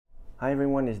Hi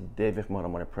everyone, it's David from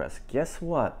Automotive Press. Guess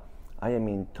what? I am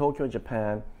in Tokyo,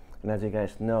 Japan, and as you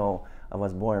guys know, I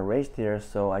was born and raised here,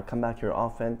 so I come back here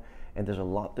often, and there's a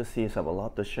lot to see, so I have a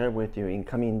lot to share with you in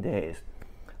coming days.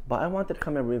 But I wanted to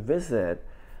come and revisit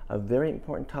a very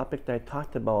important topic that I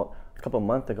talked about a couple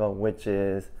months ago, which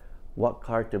is what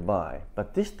car to buy.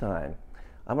 But this time,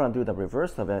 I want to do the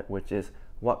reverse of it, which is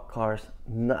what cars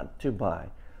not to buy.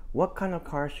 What kind of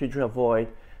cars should you avoid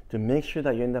to make sure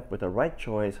that you end up with the right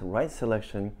choice, right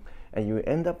selection, and you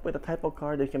end up with a type of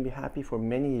car that you can be happy for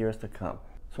many years to come.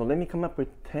 So let me come up with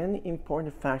 10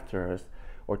 important factors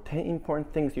or 10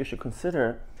 important things you should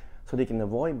consider so that you can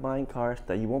avoid buying cars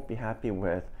that you won't be happy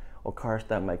with or cars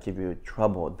that might give you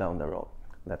trouble down the road.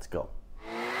 Let's go.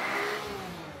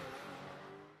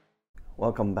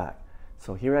 Welcome back.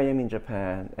 So here I am in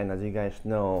Japan, and as you guys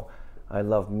know, I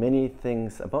love many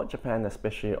things about Japan,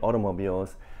 especially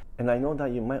automobiles. And I know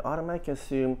that you might automatically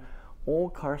assume all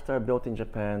cars that are built in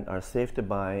Japan are safe to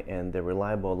buy and they're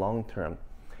reliable long term.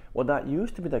 Well, that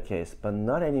used to be the case, but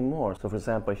not anymore. So for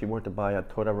example, if you were to buy a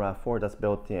Toyota RAV4 that's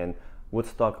built in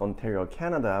Woodstock, Ontario,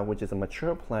 Canada, which is a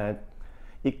mature plant,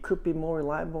 it could be more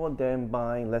reliable than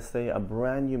buying, let's say, a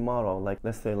brand new model,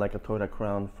 let's say like a Toyota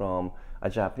Crown from a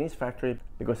Japanese factory,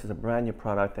 because it's a brand new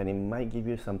product and it might give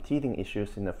you some teething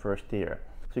issues in the first year.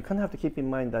 So you kind of have to keep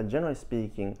in mind that generally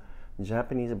speaking,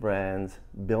 Japanese brands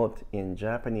built in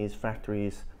Japanese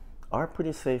factories are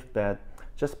pretty safe bet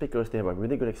just because they have a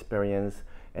really good experience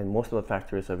and most of the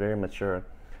factories are very mature.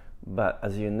 But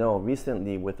as you know,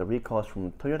 recently with the recalls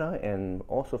from Toyota and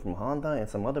also from Honda and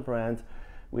some other brands,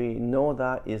 we know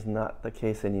that is not the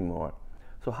case anymore.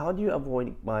 So how do you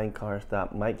avoid buying cars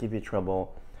that might give you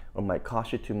trouble or might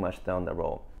cost you too much down the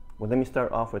road? Well, let me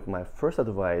start off with my first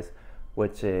advice,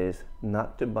 which is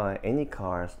not to buy any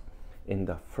cars in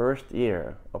the first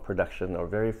year of production or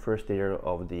very first year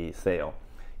of the sale.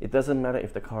 It doesn't matter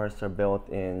if the cars are built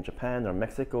in Japan or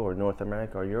Mexico or North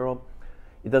America or Europe.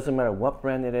 It doesn't matter what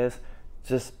brand it is,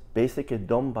 just basically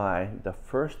don't buy the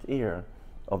first year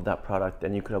of that product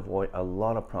and you could avoid a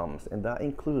lot of problems. And that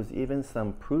includes even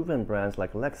some proven brands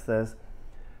like Lexus,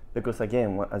 because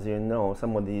again, as you know,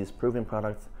 some of these proven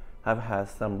products have had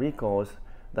some recalls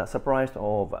that surprised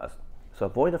all of us. So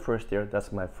avoid the first year,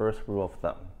 that's my first rule of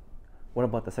thumb. What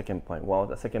about the second point? Well,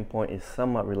 the second point is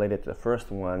somewhat related to the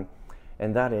first one,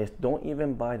 and that is don't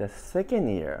even buy the second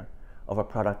year of a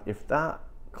product if that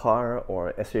car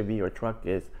or SUV or truck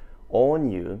is all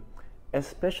new,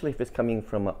 especially if it's coming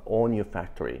from an all new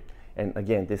factory. And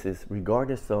again, this is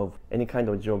regardless of any kind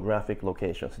of geographic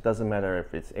locations. It doesn't matter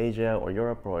if it's Asia or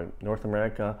Europe or North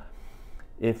America.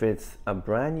 If it's a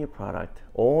brand new product,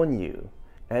 all new,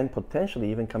 and potentially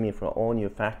even coming from an all new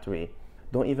factory,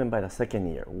 don't even buy the second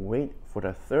year. Wait for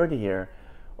the third year,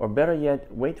 or better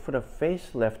yet, wait for the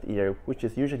facelift year, which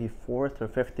is usually fourth or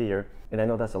fifth year. And I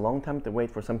know that's a long time to wait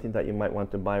for something that you might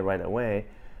want to buy right away,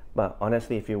 but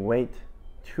honestly, if you wait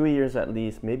 2 years at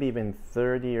least, maybe even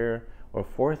third year or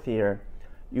fourth year,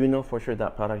 you know for sure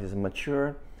that product is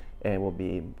mature and will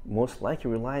be most likely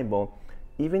reliable,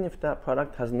 even if that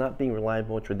product has not been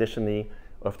reliable traditionally,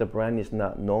 or if the brand is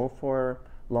not known for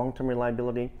long-term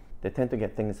reliability. They tend to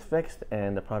get things fixed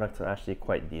and the products are actually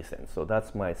quite decent. So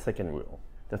that's my second rule.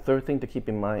 The third thing to keep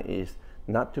in mind is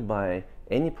not to buy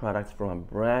any products from a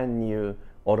brand new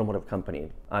automotive company,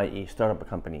 i.e. startup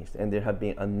companies. And there have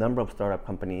been a number of startup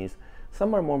companies.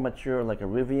 Some are more mature like a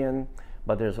Rivian,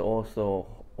 but there's also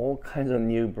all kinds of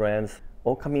new brands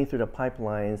all coming through the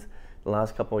pipelines the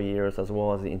last couple of years as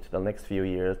well as into the next few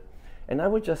years. And I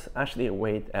would just actually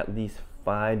wait at least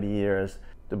 5 years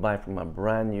to buy from a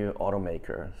brand new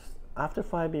automaker. After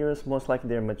 5 years, most likely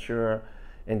they're mature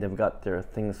and they've got their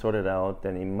things sorted out,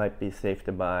 then it might be safe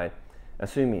to buy,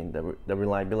 assuming the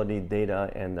reliability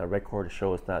data and the record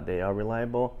shows that they are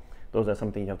reliable. Those are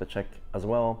something you have to check as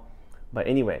well. But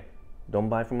anyway, don't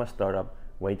buy from a startup,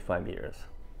 wait 5 years.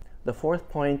 The fourth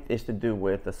point is to do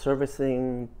with the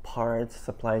servicing, parts,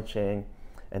 supply chain,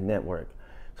 and network.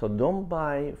 So don't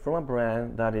buy from a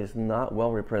brand that is not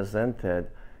well represented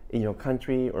in your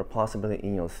country or possibly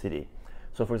in your city.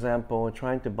 So for example,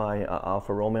 trying to buy an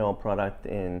Alfa Romeo product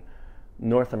in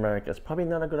North America is probably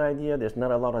not a good idea. There's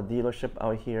not a lot of dealership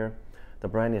out here. The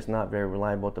brand is not very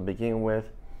reliable to begin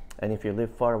with. And if you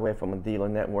live far away from a dealer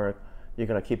network, you're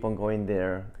gonna keep on going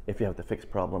there if you have to fix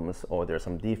problems or there's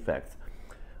some defects.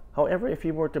 However, if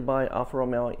you were to buy Alfa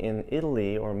Romeo in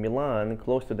Italy or Milan,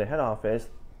 close to the head office,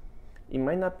 it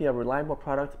might not be a reliable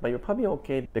product, but you're probably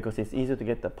okay because it's easy to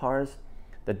get the parts.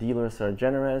 The dealers are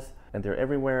generous and they're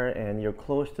everywhere and you're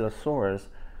close to the source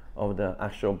of the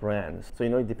actual brands. So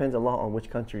it depends a lot on which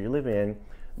country you live in,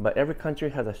 but every country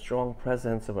has a strong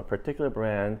presence of a particular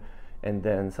brand and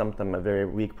then sometimes a very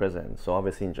weak presence. So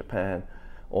obviously in Japan,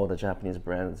 all the Japanese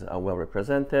brands are well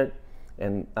represented,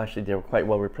 and actually they're quite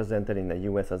well represented in the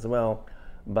US as well.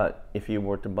 But if you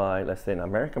were to buy, let's say, an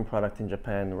American product in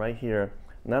Japan right here,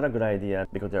 not a good idea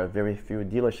because there are very few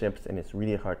dealerships and it's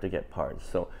really hard to get parts.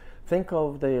 So think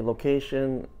of the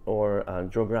location or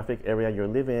geographic area you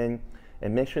live in,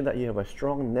 and make sure that you have a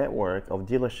strong network of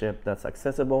dealership that's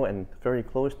accessible and very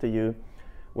close to you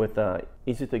with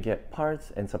easy to get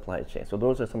parts and supply chain. So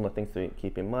those are some of the things to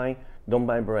keep in mind. Don't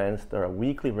buy brands that are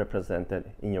weakly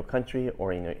represented in your country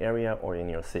or in your area or in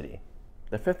your city.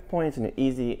 The fifth point is an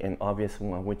easy and obvious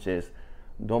one, which is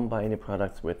don't buy any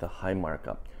products with a high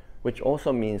markup, which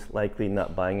also means likely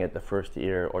not buying it the first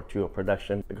year or two of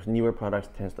production, because newer products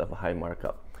tend to have a high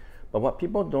markup. But what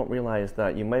people don't realize is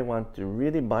that you might want to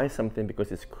really buy something because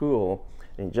it's cool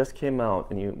and it just came out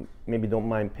and you maybe don't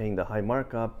mind paying the high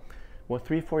markup. Well,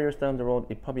 3-4 years down the road,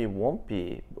 it probably won't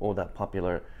be all that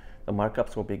popular. The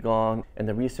markups will be gone and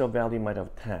the resale value might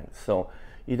have tanked. So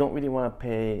you don't really want to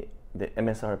pay the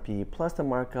MSRP plus the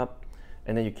markup,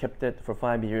 and then you kept it for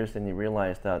 5 years and you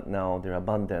realize that now they're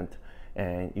abundant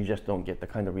and you just don't get the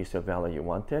kind of resale value you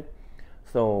wanted.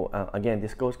 So again,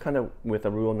 this goes kind of with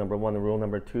a rule number one and rule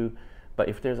number two, but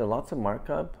if there's a lots of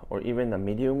markup or even a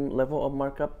medium level of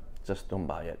markup, just don't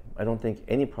buy it. I don't think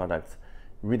any products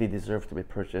really deserve to be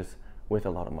purchased with a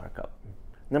lot of markup.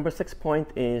 Number 6 point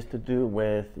is to do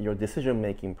with your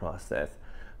decision-making process.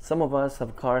 Some of us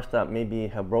have cars that maybe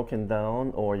have broken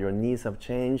down or your needs have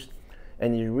changed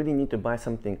and you really need to buy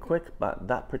something quick, but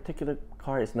that particular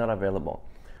car is not available.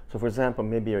 So for example,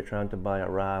 maybe you're trying to buy a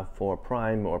RAV4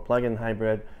 Prime or plug-in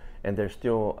hybrid and there's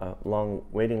still a long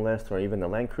waiting list, or even the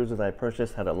Land Cruiser that I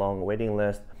purchased had a long waiting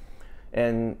list.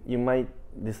 And you might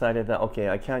decide that, okay,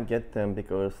 I can't get them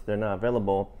because they're not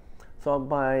available, so I'll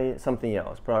buy something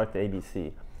else, product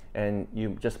ABC, and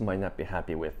you just might not be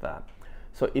happy with that.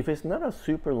 So if it's not a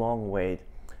super long wait,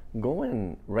 go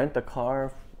and rent a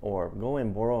car or go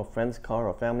and borrow a friend's car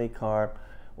or family car,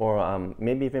 or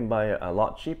maybe even buy a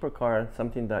lot cheaper car,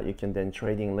 something that you can then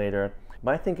trade in later.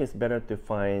 But I think it's better to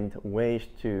find ways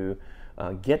to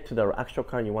get to the actual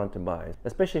car you want to buy,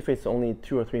 especially if it's only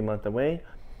 2 or 3 months away.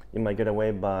 You might get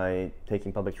away by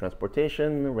taking public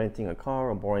transportation, renting a car,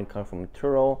 or borrowing a car from a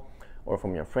Turo or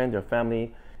from your friend or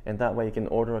family, and that way you can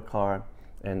order a car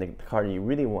and the car you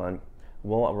really want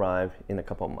will arrive in a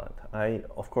couple of months. I,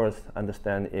 of course,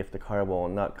 understand if the car will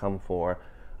not come for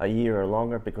a year or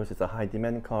longer because it's a high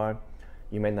demand car.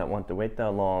 You may not want to wait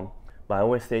that long, but I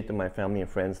always say to my family and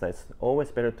friends that it's always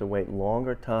better to wait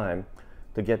longer time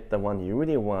to get the one you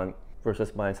really want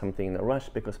versus buying something in a rush,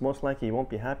 because most likely you won't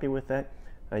be happy with it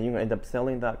and you're going to end up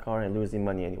selling that car and losing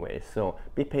money anyway. So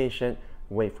be patient,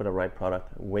 wait for the right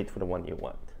product, wait for the one you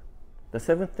want. The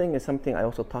 7th thing is something I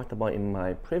also talked about in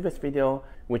my previous video,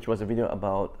 which was a video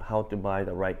about how to buy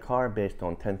the right car based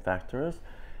on 10 factors.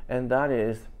 And that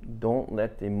is, don't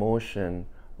let the emotion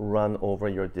run over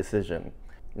your decision.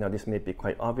 Now this may be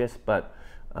quite obvious, but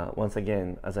once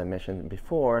again, as I mentioned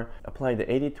before, apply the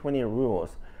 80-20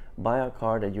 rules. Buy a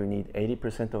car that you need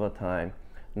 80% of the time,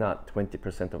 not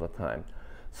 20% of the time.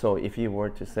 So if you were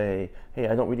to say, hey,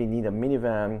 I don't really need a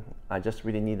minivan, I just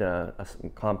really need a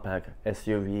compact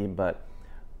SUV, but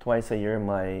twice a year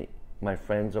my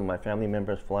friends or my family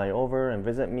members fly over and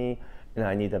visit me, and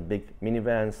I need a big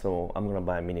minivan, so I'm gonna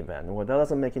buy a minivan. Well, that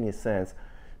doesn't make any sense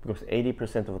because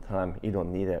 80% of the time you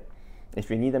don't need it. If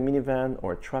you need a minivan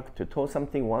or a truck to tow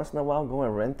something once in a while, go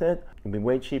and rent it. It'll be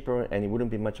way cheaper and it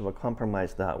wouldn't be much of a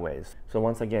compromise that way. So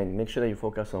once again, make sure that you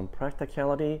focus on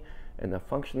practicality and the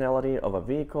functionality of a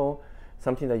vehicle,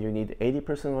 something that you need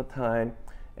 80% of the time,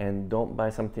 and don't buy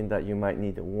something that you might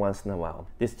need once in a while.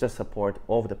 This just supports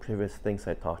all of the previous things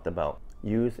I talked about.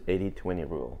 Use 80-20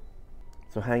 rule.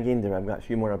 So hang in there, I've got a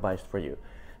few more advice for you.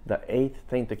 The 8th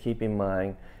thing to keep in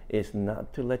mind is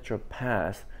not to let your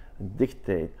past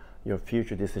dictate your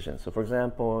future decisions. So for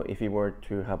example, if you were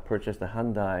to have purchased a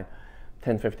Hyundai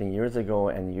 10-15 years ago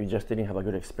and you just didn't have a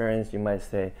good experience, you might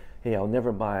say, hey, I'll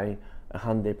never buy a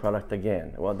Hyundai product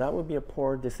again. Well, that would be a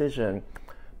poor decision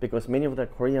because many of the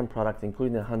Korean products,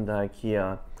 including the Hyundai,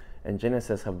 Kia, and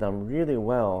Genesis, have done really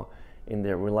well in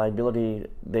their reliability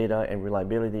data and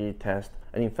reliability test.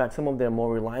 And in fact, some of them are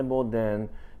more reliable than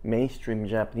mainstream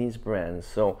Japanese brands.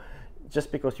 So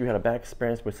just because you had a bad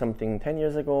experience with something 10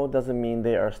 years ago doesn't mean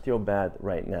they are still bad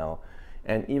right now.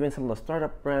 And even some of the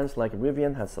startup brands like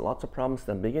Rivian has lots of problems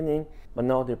in the beginning, but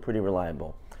now they're pretty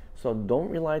reliable. So don't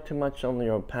rely too much on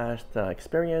your past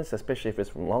experience, especially if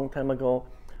it's from a long time ago.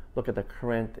 Look at the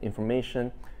current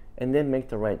information and then make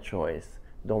the right choice.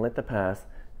 Don't let the past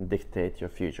dictate your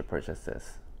future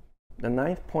purchases. The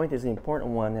ninth point is an important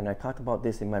one, and I talked about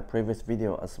this in my previous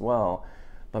video as well,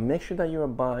 but make sure that you are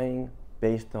buying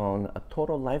based on a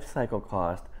total life cycle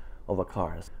cost of a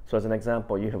car. So as an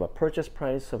example, you have a purchase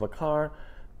price of a car,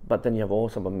 but then you have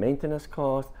also a maintenance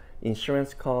cost,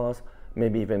 insurance cost,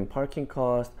 maybe even parking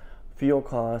cost, fuel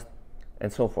cost,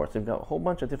 and so forth. So you've got a whole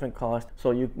bunch of different costs. So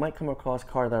you might come across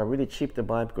cars that are really cheap to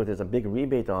buy because there's a big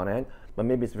rebate on it, but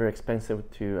maybe it's very expensive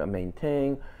to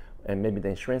maintain, and maybe the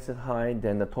insurance is high,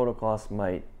 then the total cost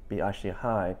might be actually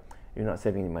high. You're not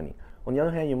saving any money. On the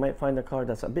other hand, you might find a car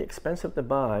that's a bit expensive to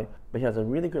buy, but it has a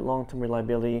really good long-term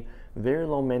reliability, very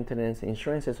low maintenance,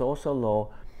 insurance is also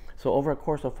low. So over a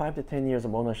course of 5 to 10 years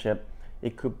of ownership,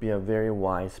 it could be a very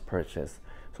wise purchase.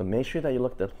 So make sure that you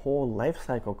look at the whole life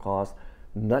cycle cost,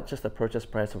 not just the purchase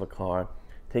price of a car,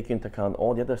 take into account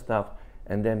all the other stuff,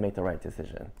 and then make the right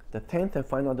decision. The 10th and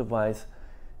final advice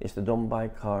is to don't buy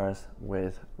cars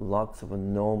with lots of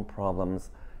known problems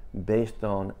based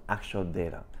on actual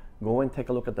data. Go and take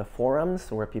a look at the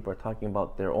forums where people are talking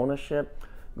about their ownership.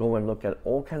 Go and look at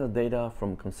all kinds of data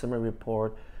from Consumer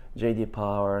Report, J.D.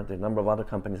 Power, the number of other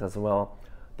companies as well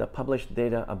that publish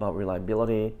data about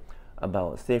reliability,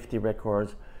 about safety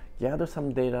records. Gather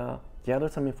some data, gather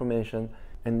some information,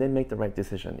 and then make the right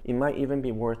decision. It might even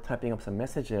be worth typing up some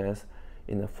messages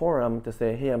in the forum to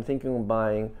say, hey, I'm thinking of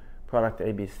buying product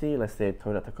ABC, let's say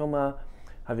Toyota Tacoma.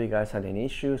 Have you guys had any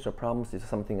issues or problems? This is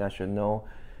something I should know.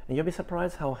 And you'll be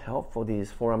surprised how helpful these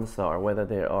forums are, whether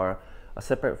they are a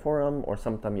separate forum or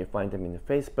sometimes you find them in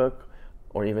Facebook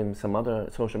or even some other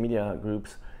social media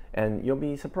groups. And you'll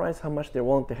be surprised how much they're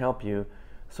willing to help you.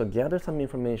 So gather some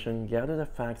information, gather the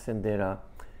facts and data,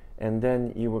 and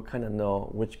then you will kind of know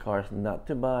which cars not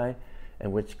to buy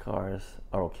and which cars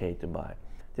are okay to buy.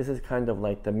 This is kind of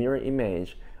like the mirror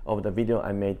image of the video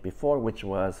I made before, which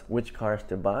was which cars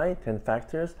to buy, 10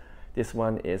 factors. This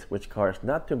one is which cars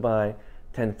not to buy,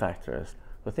 10 factors.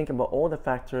 So think about all the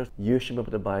factors. You should be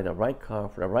able to buy the right car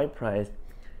for the right price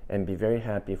and be very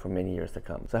happy for many years to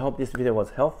come. So I hope this video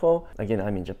was helpful. Again,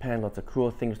 I'm in Japan, lots of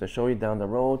cool things to show you down the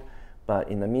road. But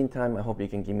in the meantime, I hope you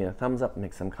can give me a thumbs up,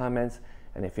 make some comments.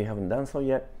 And if you haven't done so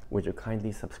yet, would you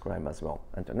kindly subscribe as well.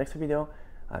 Until next video,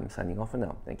 I'm signing off for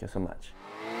now. Thank you so much.